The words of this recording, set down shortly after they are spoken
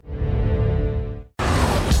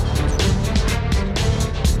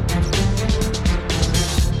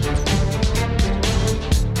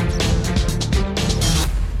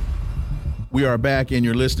We are back, and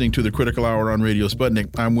you're listening to the Critical Hour on Radio Sputnik.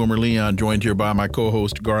 I'm Wilmer Leon, joined here by my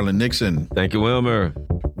co-host, Garland Nixon. Thank you, Wilmer.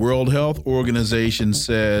 World Health Organization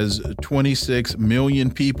says 26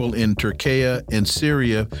 million people in Turkey and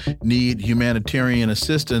Syria need humanitarian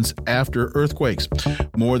assistance after earthquakes.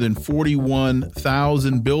 More than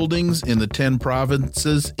 41,000 buildings in the 10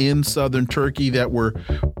 provinces in southern Turkey that were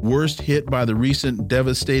worst hit by the recent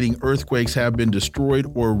devastating earthquakes have been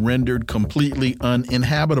destroyed or rendered completely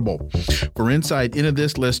uninhabitable. For insight into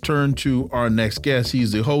this, let's turn to our next guest.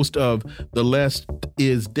 He's the host of The Left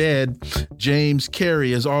is Dead, James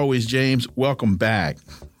Carey. As always, James, welcome back.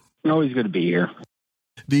 Always good to be here.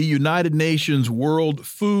 The United Nations World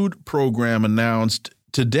Food Program announced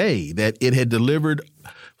today that it had delivered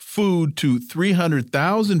food to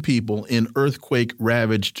 300,000 people in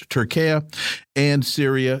earthquake-ravaged Turkey and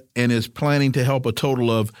Syria and is planning to help a total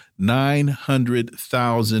of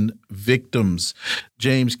 900,000 victims.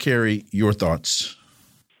 James Carey, your thoughts?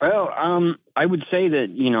 Well, I would say that,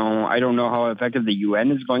 I don't know how effective the UN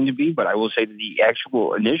is going to be, but I will say that the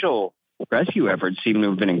actual initial rescue efforts seem to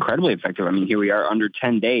have been incredibly effective. I mean, here we are under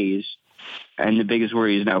 10 days, and the biggest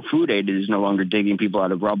worry is now food aid is no longer digging people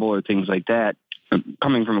out of rubble or things like that.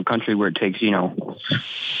 Coming from a country where it takes, 2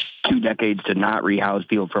 decades to not rehouse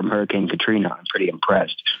people from Hurricane Katrina, I'm pretty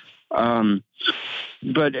impressed.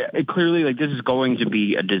 But clearly, this is going to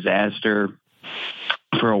be a disaster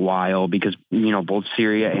for a while because, both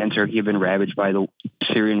Syria and Turkey have been ravaged by the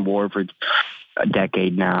Syrian war for a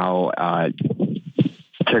decade now.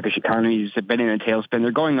 Turkish economies have been in a tailspin.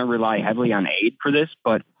 They're going to rely heavily on aid for this.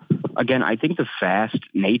 But again, I think the fast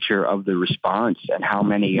nature of the response and how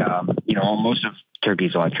many, most of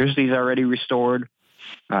Turkey's electricity is already restored.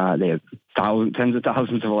 They have tens of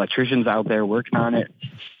thousands of electricians out there working on it.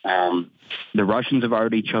 The Russians have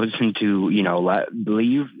already chosen to,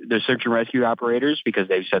 leave the search and rescue operators because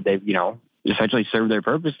they've said they've, essentially served their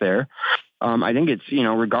purpose there. I think it's,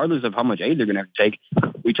 regardless of how much aid they're going to have to take,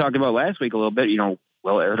 we talked about last week a little bit,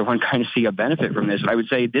 will Erdogan kind of see a benefit from this? And I would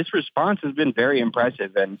say this response has been very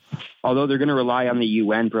impressive. And although they're going to rely on the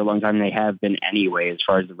UN for a long time, they have been anyway, as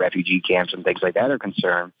far as the refugee camps and things like that are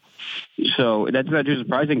concerned. So that's not too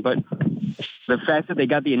surprising. But the fact that they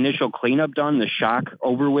got the initial cleanup done, the shock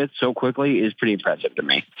over with so quickly is pretty impressive to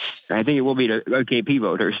me. And I think it will be to KP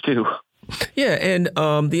voters, too. Yeah, and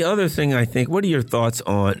the other thing, I think, what are your thoughts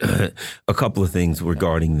on a couple of things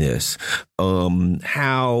regarding this?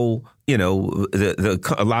 How,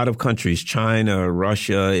 a lot of countries, China,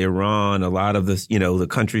 Russia, Iran, a lot of the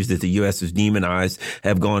countries that the U.S. has demonized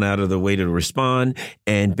have gone out of their way to respond.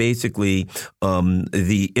 And basically,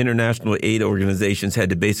 the international aid organizations had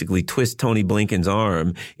to basically twist Tony Blinken's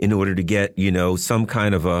arm in order to get, some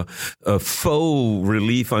kind of a faux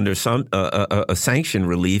relief under a sanction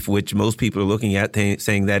relief, which most people are looking at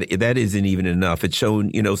saying that that isn't even enough. It's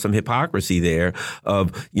shown, some hypocrisy there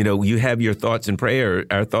of, you have your our thoughts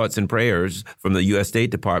and prayers from the U.S.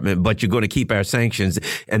 State Department, but you're going to keep our sanctions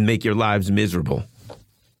and make your lives miserable.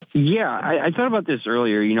 Yeah, I thought about this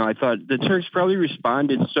earlier. I thought the Turks probably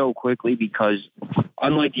responded so quickly because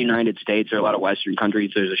unlike the United States or a lot of Western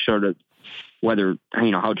countries, there's a sort of, whether,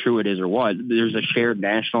 how true it is or what, there's a shared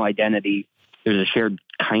national identity. There's a shared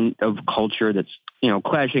kind of culture that's,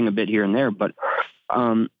 clashing a bit here and there. But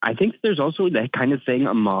I think there's also that kind of thing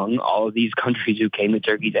among all of these countries who came to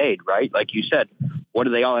Turkey's aid, right? Like you said, what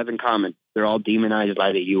do they all have in common? They're all demonized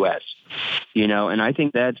by the U.S., and I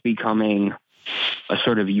think that's becoming a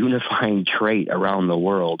sort of unifying trait around the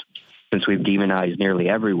world since we've demonized nearly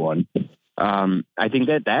everyone. I think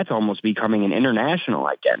that's almost becoming an international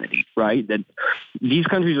identity, right? That these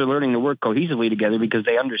countries are learning to work cohesively together because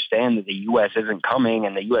they understand that the U.S. isn't coming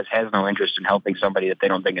and the U.S. has no interest in helping somebody that they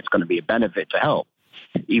don't think it's going to be a benefit to help.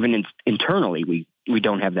 Even internally, we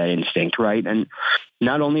don't have that instinct, right? And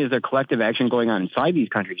not only is there collective action going on inside these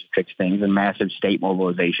countries to fix things and massive state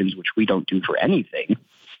mobilizations, which we don't do for anything,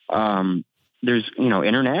 there's,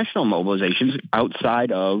 international mobilizations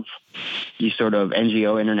outside of these sort of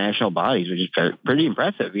NGO international bodies, which is pretty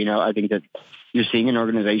impressive. I think that you're seeing an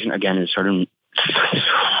organization, again, is sort of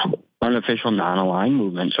unofficial, non-aligned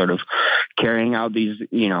movement, sort of carrying out these,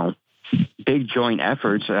 big joint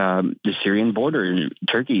efforts. The Syrian border in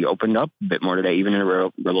Turkey opened up a bit more today, even in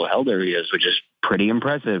rebel-held areas, which is pretty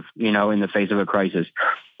impressive, in the face of a crisis.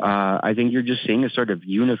 I think you're just seeing a sort of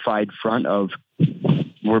unified front of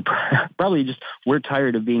we're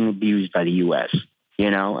tired of being abused by the U.S.,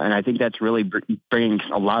 and I think that's really bringing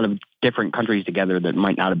a lot of different countries together that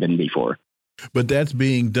might not have been before. But that's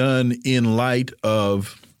being done in light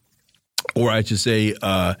of, or I should say,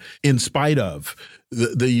 in spite of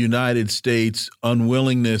the United States'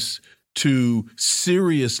 unwillingness to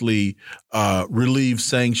seriously relieve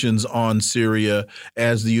sanctions on Syria,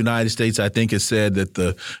 as the United States, I think, has said that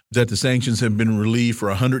the sanctions have been relieved for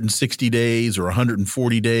 160 days or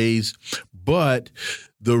 140 days. But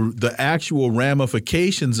the actual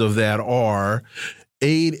ramifications of that are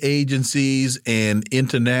aid agencies and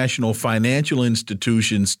international financial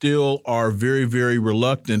institutions still are very, very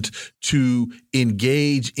reluctant to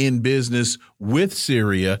engage in business with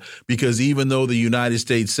Syria, because even though the United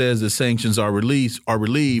States says the sanctions are relieved,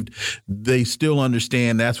 they still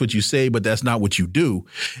understand that's what you say, but that's not what you do.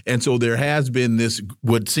 And so there has been this,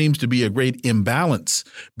 what seems to be a great imbalance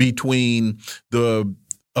between the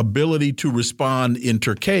ability to respond in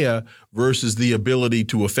Turkey versus the ability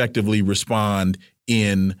to effectively respond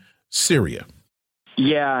in Syria.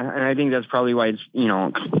 Yeah, and I think that's probably why it's,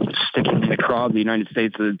 sticking in the craw of the United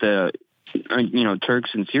States, that the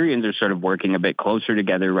Turks and Syrians are sort of working a bit closer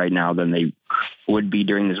together right now than they would be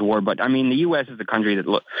during this war. But I mean, the U.S. is the country that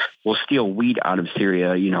will steal wheat out of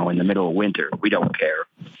Syria, in the middle of winter. We don't care,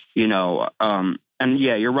 and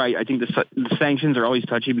yeah, you're right. I think the sanctions are always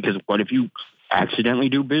touchy, because what if you accidentally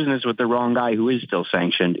do business with the wrong guy who is still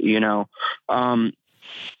sanctioned,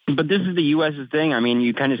 But this is the U.S.'s thing. I mean,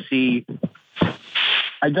 you kind of see,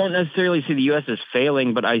 I don't necessarily see the U.S. as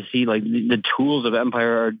failing, but I see like the tools of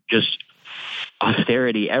empire are just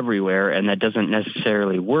austerity everywhere, and that doesn't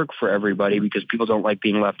necessarily work for everybody because people don't like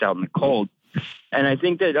being left out in the cold. And I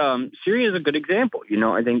think that Syria is a good example.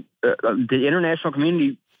 I think the international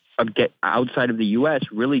community outside of the U.S.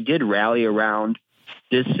 really did rally around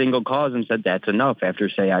this single cause and said that's enough after,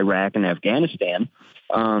 say, Iraq and Afghanistan.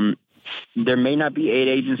 There may not be aid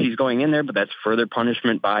agencies going in there, but that's further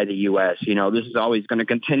punishment by the U.S. This is always going to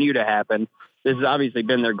continue to happen. This has obviously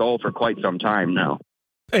been their goal for quite some time now.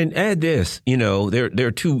 And add this, there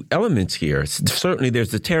are two elements here. Certainly,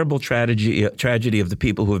 there's the terrible tragedy of the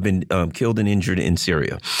people who have been killed and injured in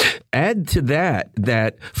Syria. Add to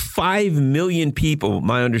that 5 million people,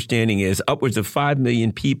 my understanding is upwards of 5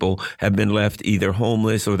 million people have been left either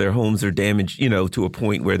homeless or their homes are damaged, to a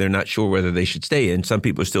point where they're not sure whether they should stay. And some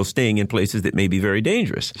people are still staying in places that may be very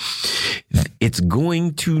dangerous. It's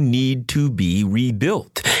going to need to be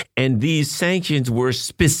rebuilt. And these sanctions were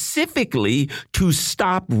specifically to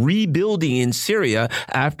stop rebuilding in Syria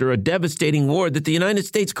after a devastating war that the United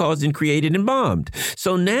States caused and created and bombed.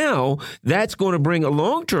 So now that's going to bring a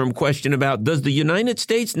long-term question about, does the United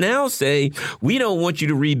States now say, we don't want you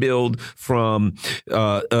to rebuild from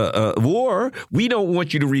war, we don't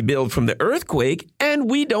want you to rebuild from the earthquake, and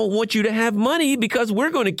we don't want you to have money because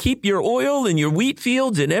we're going to keep your oil and your wheat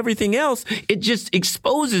fields and everything else. It just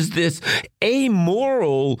exposes this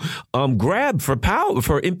amoral grab for power,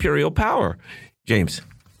 for imperial power. James.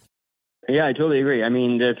 Yeah, I totally agree. I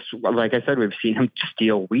mean, that's, like I said, we've seen them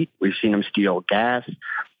steal wheat. We've seen them steal gas.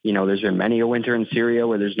 There's been many a winter in Syria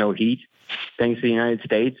where there's no heat, thanks to the United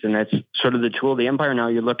States. And that's sort of the tool of the empire. Now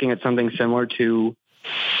you're looking at something similar to,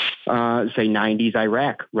 say, 90s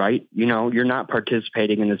Iraq, right? You're not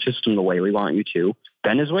participating in the system the way we want you to.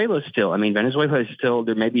 Venezuela is still,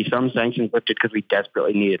 there may be some sanctions lifted because we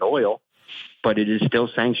desperately needed oil, but it is still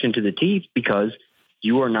sanctioned to the teeth because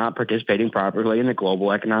you are not participating properly in the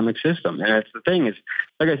global economic system. And that's the thing is,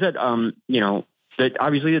 like I said, that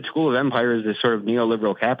obviously the tool of empire is this sort of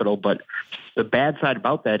neoliberal capital, but the bad side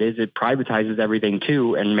about that is it privatizes everything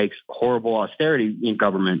too and makes horrible austerity in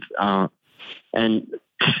government. And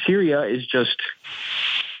Syria is just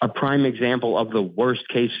a prime example of the worst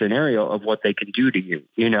case scenario of what they can do to you.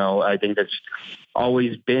 I think that's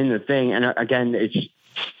always been the thing. And again,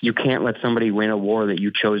 you can't let somebody win a war that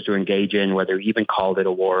you chose to engage in, whether you even called it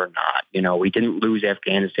a war or not. We didn't lose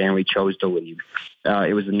Afghanistan. We chose to leave.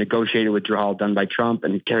 It was a negotiated withdrawal done by Trump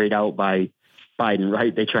and carried out by Biden,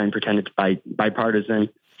 right? They try and pretend it's bipartisan.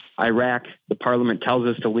 Iraq, the parliament tells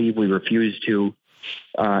us to leave. We refuse to.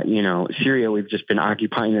 Syria, we've just been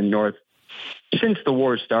occupying the north since the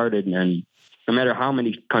war started. And no matter how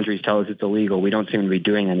many countries tell us it's illegal, we don't seem to be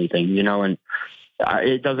doing anything, and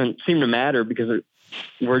it doesn't seem to matter because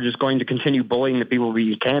we're just going to continue bullying the people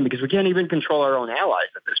we can because we can't even control our own allies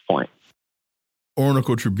at this point.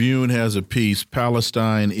 Oracle Tribune has a piece,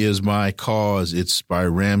 Palestine is My Cause. It's by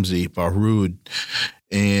Ramzi Baroud.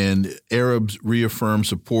 And Arabs reaffirm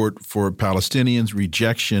support for Palestinians'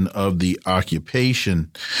 rejection of the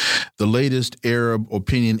occupation. The latest Arab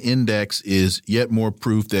Opinion Index is yet more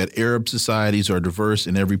proof that Arab societies are diverse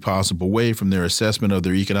in every possible way, from their assessment of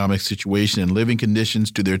their economic situation and living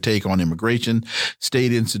conditions to their take on immigration,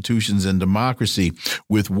 state institutions, and democracy,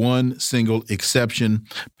 with one single exception,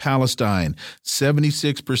 Palestine.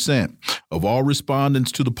 76% of all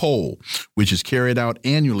respondents to the poll, which is carried out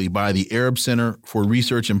annually by the Arab Center for Research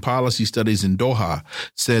Research and Policy Studies in Doha,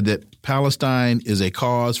 said that Palestine is a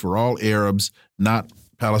cause for all Arabs, not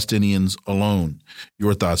Palestinians alone.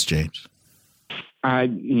 Your thoughts, James?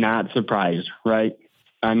 I'm not surprised, right?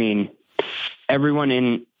 I mean, everyone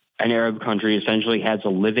in an Arab country essentially has a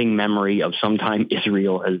living memory of sometime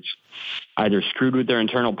Israel has either screwed with their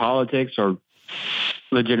internal politics or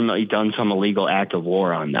legitimately done some illegal act of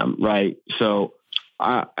war on them, right? So,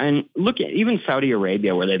 and look at even Saudi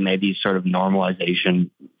Arabia, where they've made these sort of normalization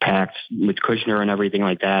pacts with Kushner and everything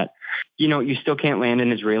like that. You know, you still can't land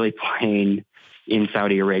an Israeli plane in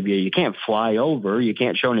Saudi Arabia. You can't fly over. You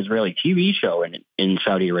can't show an Israeli TV show in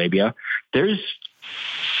Saudi Arabia. There's,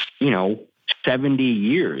 70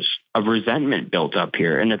 years of resentment built up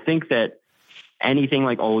here. And to think that anything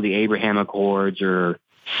like, the Abraham Accords or,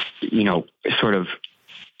 sort of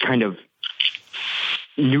kind of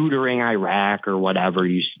neutering Iraq or whatever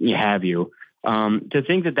to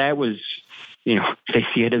think that was, they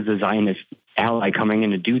see it as a Zionist ally coming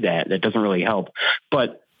in to do that doesn't really help.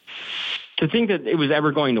 But to think that it was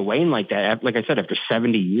ever going to wane like that, like I said, after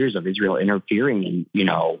 70 years of Israel interfering in,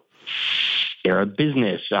 Arab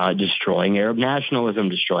business, destroying Arab nationalism,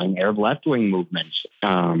 destroying Arab left-wing movements,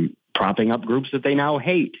 propping up groups that they now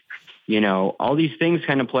hate. All these things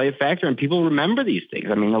kind of play a factor, and people remember these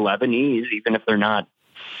things. I mean, the Lebanese, even if they're not,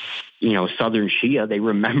 Southern Shia, they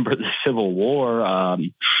remember the Civil War.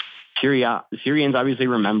 Syrians obviously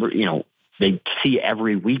remember, they see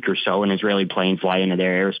every week or so an Israeli plane fly into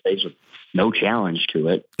their airspace with no challenge to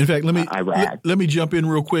it. In fact, let me jump in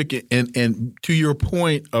real quick and to your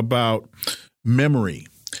point about memory.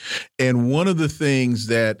 And one of the things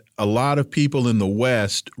that a lot of people in the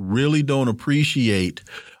West really don't appreciate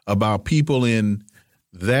about people in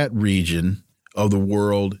that region of the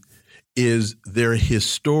world is their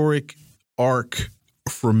historic arc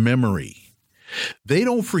for memory. They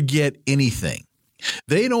don't forget anything.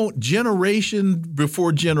 They don't generation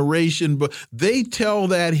before generation, but they tell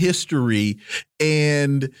that history.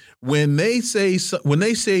 And when they say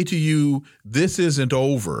to you, this isn't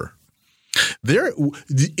over,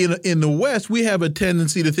 in the West, we have a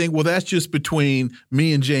tendency to think, well, that's just between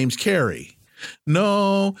me and James Carey.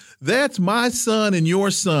 No, that's my son and your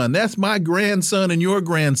son. That's my grandson and your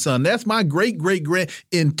grandson. That's my great-great-grand.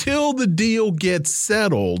 Until the deal gets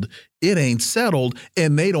settled, it ain't settled,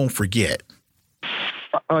 and they don't forget.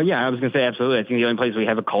 Oh, yeah, I was going to say absolutely. I think the only place we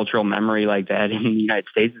have a cultural memory like that in the United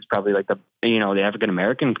States is probably like the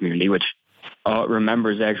African-American community, which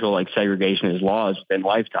remembers actual segregationist laws within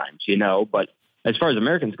lifetimes, But as far as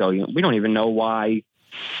Americans go, we don't even know why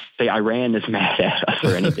Iran is mad at us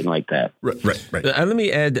or anything like that. Right. Let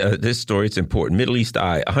me add this story. It's important. Middle East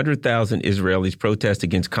Eye, 100,000 Israelis protest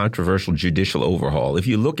against controversial judicial overhaul. If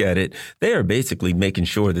you look at it, they are basically making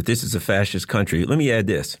sure that this is a fascist country. Let me add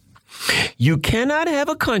this. You cannot have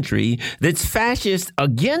a country that's fascist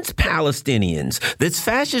against Palestinians, that's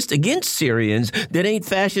fascist against Syrians, that ain't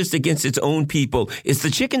fascist against its own people. It's the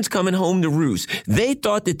chickens coming home to roost. They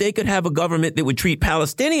thought that they could have a government that would treat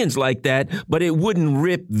Palestinians like that, but it wouldn't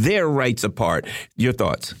rip their rights apart. Your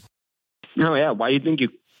thoughts? No, yeah. Why do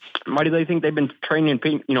they think they've been training,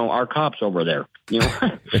 our cops over there?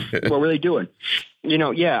 What were they doing?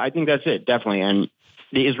 Yeah, I think that's it, definitely. And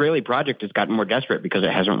the Israeli project has gotten more desperate because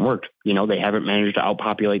it hasn't worked. They haven't managed to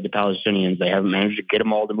outpopulate the Palestinians. They haven't managed to get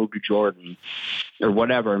them all to move to Jordan or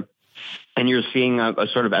whatever. And you're seeing a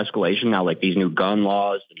sort of escalation now, like these new gun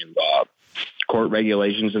laws, the new court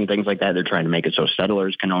regulations and things like that. They're trying to make it so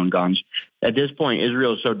settlers can own guns. At this point,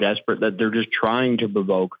 Israel is so desperate that they're just trying to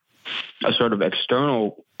provoke a sort of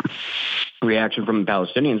external reaction from the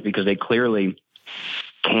Palestinians because they clearly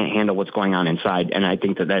can't handle what's going on inside. And I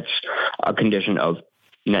think that that's a condition of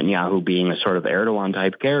Netanyahu being a sort of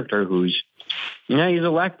Erdogan-type character who's, he's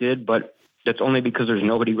elected, but that's only because there's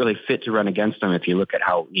nobody really fit to run against him if you look at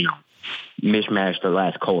how, mishmashed the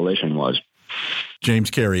last coalition was.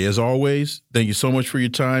 James Carey, as always, thank you so much for your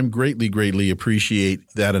time. Greatly appreciate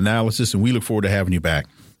that analysis, and we look forward to having you back.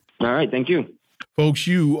 All right, thank you. Folks,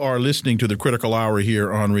 you are listening to the Critical Hour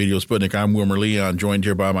here on Radio Sputnik. I'm Wilmer Leon, joined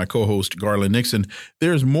here by my co-host, Garland Nixon.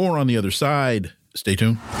 There's more on the other side. Stay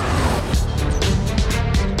tuned.